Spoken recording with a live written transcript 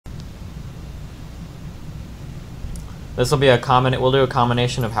This will be a we'll do a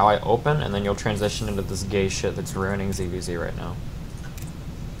combination of how I open, and then you'll transition into this gay shit that's ruining ZvZ right now.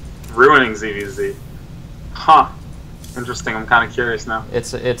 Ruining ZvZ. Huh. Interesting. I'm kind of curious now.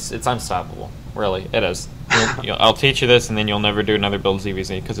 It's unstoppable. Really, it is. I'll teach you this, and then you'll never do another build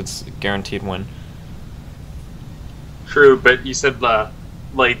ZvZ because it's a guaranteed win. True, but you said,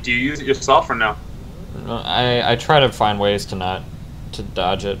 like, do you use it yourself or no? I try to find ways to not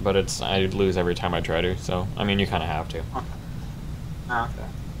dodge it, but I lose every time I try to. So I mean, you kind of have to. Okay. Okay.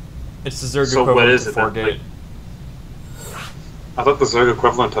 It's the Zerg so equivalent what is to it? 4-gate. Like, I thought the Zerg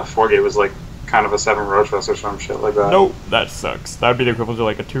equivalent to 4-gate was like kind of a 7 Roach Rush or some shit like that. Nope, that sucks. That'd be the equivalent to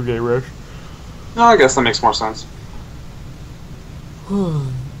like a 2-gate rush. No, I guess that makes more sense.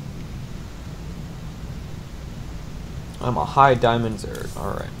 I'm a high diamond Zerg.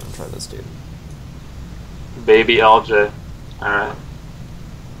 Alright, I'm gonna try this dude. Baby LJ. Alright.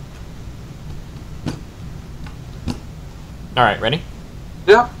 Alright, ready?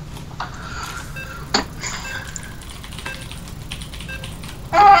 Yeah.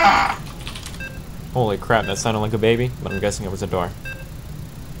 Holy crap, that sounded like a baby, but I'm guessing it was a door.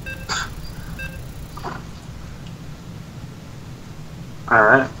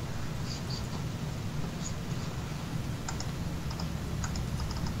 Alright.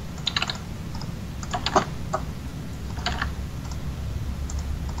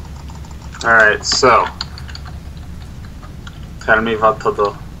 Alright, so. Tell me what to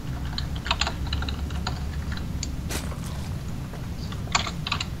do.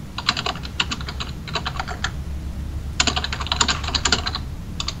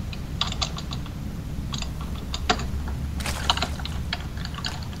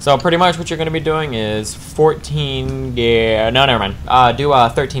 So pretty much what you're going to be doing is 14, yeah, no, never mind. Do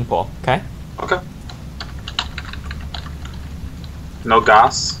 13 pull, okay? Okay. No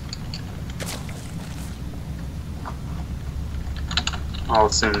gas. I'll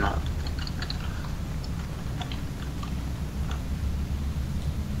assume not.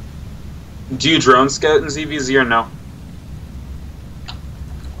 Do you drone scout in ZvZ or no?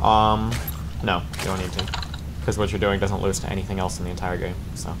 No, you don't need to. Because what you're doing doesn't lose to anything else in the entire game,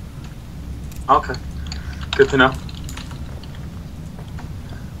 so. Okay. Good to know.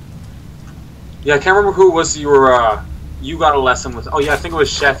 Yeah, I can't remember who it was you were, you got a lesson with. Oh yeah, I think it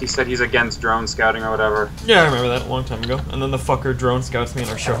was Chef. He said he's against drone scouting or whatever. Yeah, I remember that a long time ago. And then the fucker drone scouts me in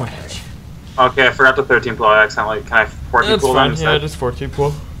our show match. Okay, I forgot the 13 pull. I accidentally. Can I 14 pull fine. then instead? Yeah, just 14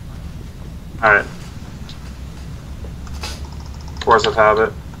 pull. Alright. Force of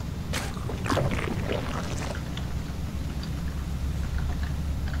habit.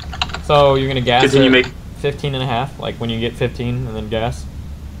 So you're gonna gas Continue it make 15 and a half, like when you get 15 and then gas.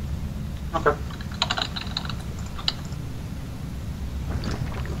 Okay.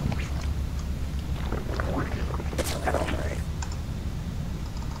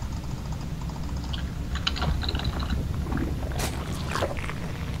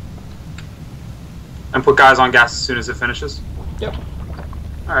 And put guys on gas as soon as it finishes? Yep.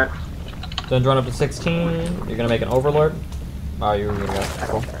 Alright. Then drone up to 16, you're gonna make an Overlord. Oh, you're gonna go.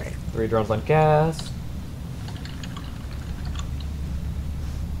 Cool. 3 drones on gas.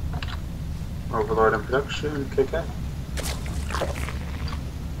 Overlord in production, KK.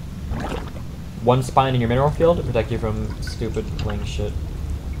 1 spine in your mineral field to protect you from stupid ling shit.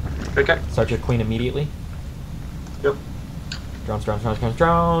 KK. Start your queen immediately. Yep. Drones, drones, drones, drones,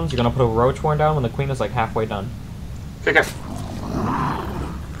 drones. You're gonna put a Roach Warren down when the queen is like halfway done. KK.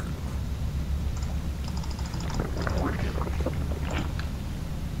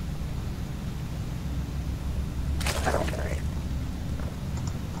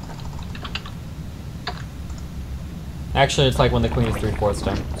 Actually, it's like when the queen is 3/4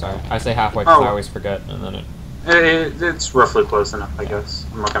 done. Sorry, I say halfway because I always forget, and then it. It's roughly close enough, I guess.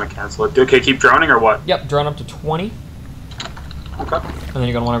 I'm not gonna cancel it. Okay, keep droning or what? Yep, drone up to 20. Okay. And then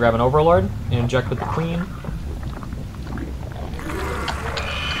you're gonna want to grab an Overlord and inject with the queen.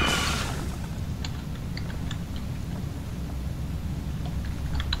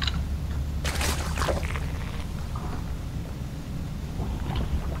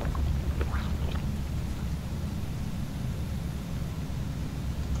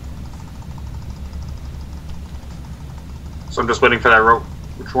 So I'm just waiting for that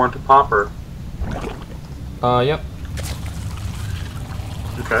Roach Warren to pop, or? Yep.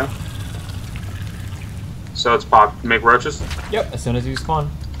 Okay. So it's popped. Make roaches? Yep, as soon as you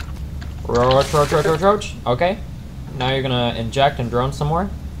spawn. Roach, roach, roach, roach, roach. Okay. Now you're gonna inject and drone some more.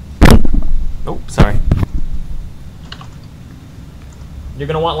 Oh, sorry. You're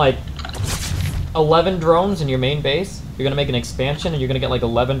gonna want like 11 drones in your main base. You're gonna make an expansion and you're gonna get like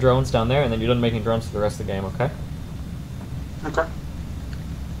 11 drones down there, and then you're done making drones for the rest of the game, okay? Okay.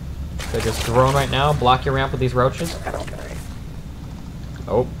 So just drone right now. Block your ramp with these roaches.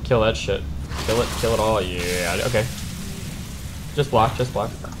 Oh, kill that shit. Kill it all. Yeah, okay. Just block, just block.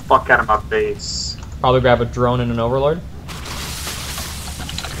 Fuck out of my base. Probably grab a drone and an overlord.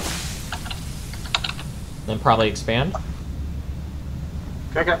 Then probably expand.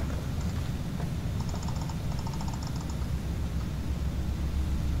 Okay.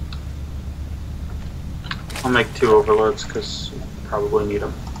 I'll make 2 overlords because you probably need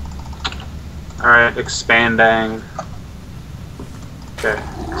them. Alright, expanding. Okay,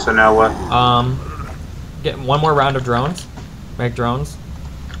 so now what? Get one more round of drones. Make drones.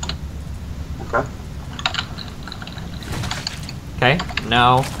 Okay. Okay,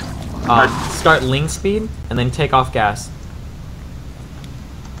 now start ling speed and then take off gas.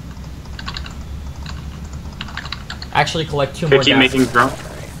 Actually collect 2 more gas. Keep making drones?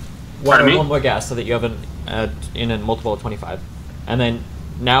 One more gas so that you have in a multiple of 25. And then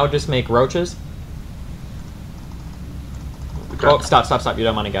now just make roaches. Okay. Oh, stop. You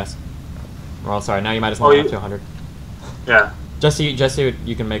don't want to guess. Well, sorry, now you might as well go up to 100. Yeah. Just so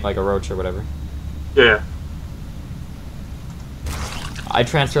you can make like a roach or whatever. Yeah. I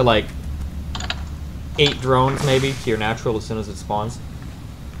transfer like 8 drones maybe to your natural as soon as it spawns.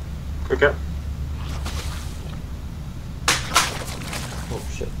 Okay. Oh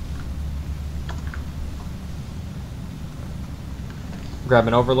shit. Grab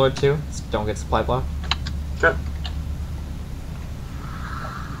an overlord too. Don't get supply block. Okay.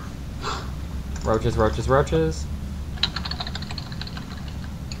 Roaches.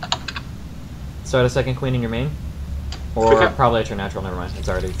 Start a second queen in your main. Or probably at your natural, never mind. It's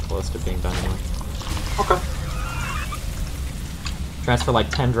already close to being done anyway. Okay. Transfer like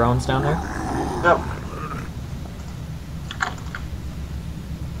 10 drones down there. Yep.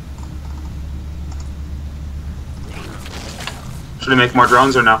 Should I make more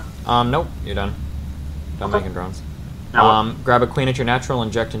drones or no? Nope, you're done. Done making drones. Now grab a queen at your natural,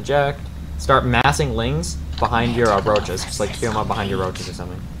 inject. Start massing lings behind your roaches. Just like queue them up behind your roaches or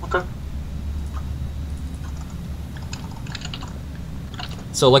something. Okay.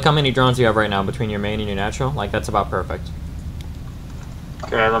 So look how many drones you have right now between your main and your natural. Like, that's about perfect.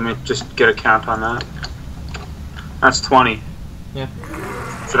 Okay, let me just get a count on that. That's 20. Yeah.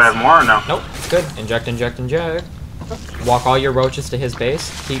 Should I have more or no? Nope, it's good. Inject. Walk all your roaches to his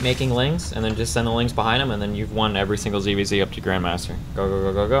base. Keep making lings, and then just send the lings behind him, and then you've won every single ZvZ up to Grandmaster.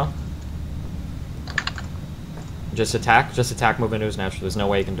 Go. Just attack, move into his natural. There's no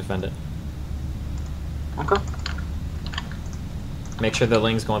way you can defend it. Okay. Make sure the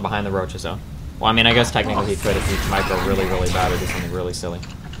ling's going behind the roaches, though. Well, I mean, I guess technically he could if he might go really, really bad or do something really silly.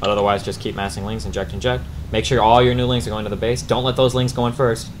 But otherwise, just keep massing lings, inject. Make sure all your new lings are going to the base. Don't let those lings go in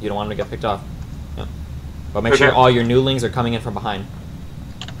first. You don't want them to get picked off. Yep. But make sure all your new lings are coming in from behind.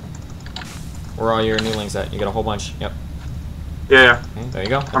 Where are all your new lings at? You got a whole bunch. Yep. Yeah. Okay, there you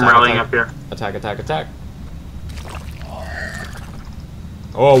go. I'm rallying up here. Attack.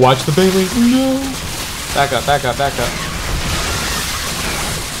 Oh, watch the banelings. No. Back up. Keep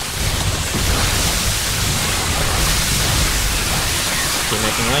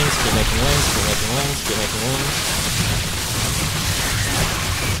making lings.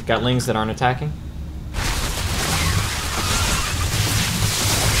 Got lings that aren't attacking.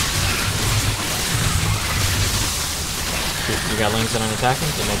 You got lings that aren't attacking.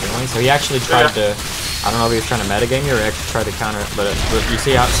 Keep making lings. So he actually tried to. I don't know if he was trying to metagame you or actually tried to counter it, but you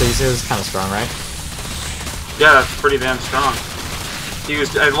see how it was kind of strong, right? Yeah, that's pretty damn strong.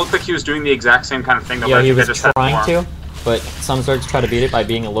 It looked like he was doing the exact same kind of thing. Yeah, he was trying to, but some Zergs try to beat it by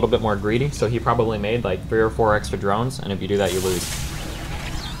being a little bit more greedy, so he probably made like 3 or 4 extra drones, and if you do that, you lose.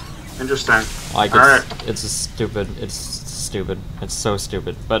 Interesting. Like, it's stupid. It's so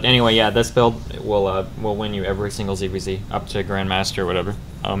stupid. But anyway, yeah, this build will win you every single ZvZ up to Grandmaster or whatever.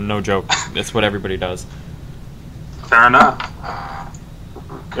 No joke. It's what everybody does. Fair enough.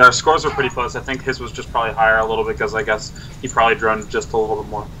 Yeah, our scores were pretty close. I think his was just probably higher a little because I guess he probably droned just a little bit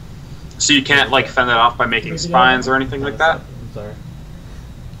more. So you can't like fend it off by making spines or anything like that? I'm sorry.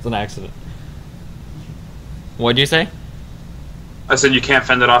 It's an accident. What'd you say? I said you can't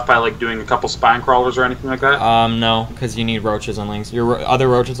fend it off by like doing a couple spine crawlers or anything like that? No, because you need roaches and lings. Your other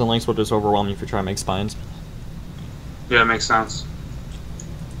roaches and lings will just overwhelm you if you try to make spines. Yeah, that makes sense.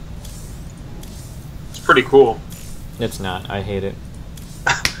 It's pretty cool. It's not. I hate it.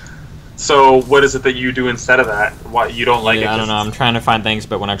 So what is it that you do instead of that? What, you don't like it? I don't know. I'm trying to find things,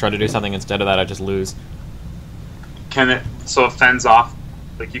 but when I try to do something instead of that, I just lose. So it fends off,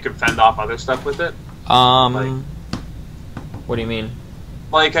 like you can fend off other stuff with it? What do you mean?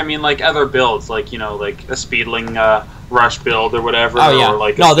 Like, I mean, like other builds, like, you know, like a Speedling Rush build or whatever. Oh, yeah. Or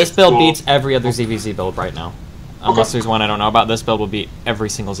like No, this build beats every other ZvZ build right now. Unless there's one I don't know about, this build will beat every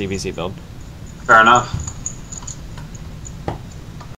single ZvZ build. Fair enough.